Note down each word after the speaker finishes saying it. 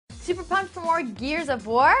Super pumped for more Gears of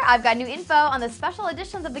War? I've got new info on the special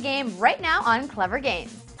editions of the game right now on Clever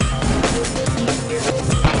Games.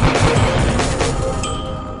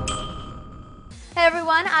 Hey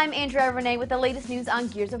everyone, I'm Andrea Renee with the latest news on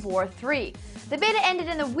Gears of War 3. The beta ended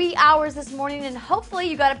in the wee hours this morning and hopefully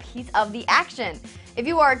you got a piece of the action. If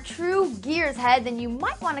you are a true Gears head, then you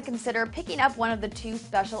might want to consider picking up one of the 2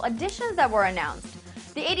 special editions that were announced.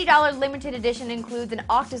 The $80 limited edition includes an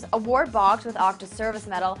Octus award box with Octus service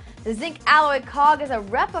medal. The zinc alloy cog is a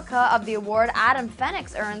replica of the award Adam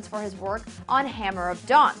Fenix earns for his work on Hammer of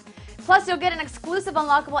Dawn. Plus, you'll get an exclusive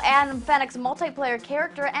unlockable Adam Fenix multiplayer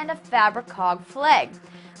character and a fabric cog flag.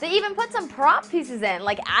 They even put some prop pieces in,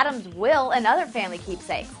 like Adam's will and other family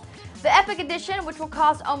keepsakes. The Epic Edition, which will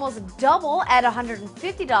cost almost double at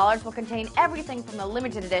 $150, will contain everything from the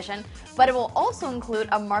limited edition, but it will also include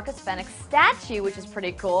a Marcus Fenix statue, which is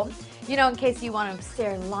pretty cool. You know, in case you want to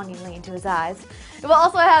stare longingly into his eyes. It will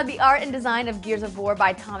also have the art and design of Gears of War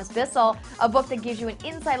by Thomas Bissell, a book that gives you an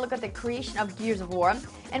inside look at the creation of Gears of War.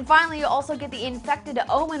 And finally, you'll also get the Infected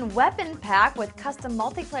Omen weapon pack with custom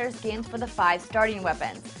multiplayer skins for the 5 starting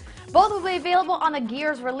weapons. Both will be available on the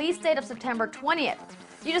Gears release date of September 20th.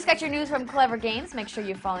 You just got your news from Clever Games. Make sure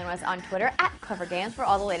you're following us on Twitter at Clever Games for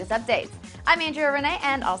all the latest updates. I'm Andrea Renee,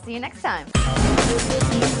 and I'll see you next time.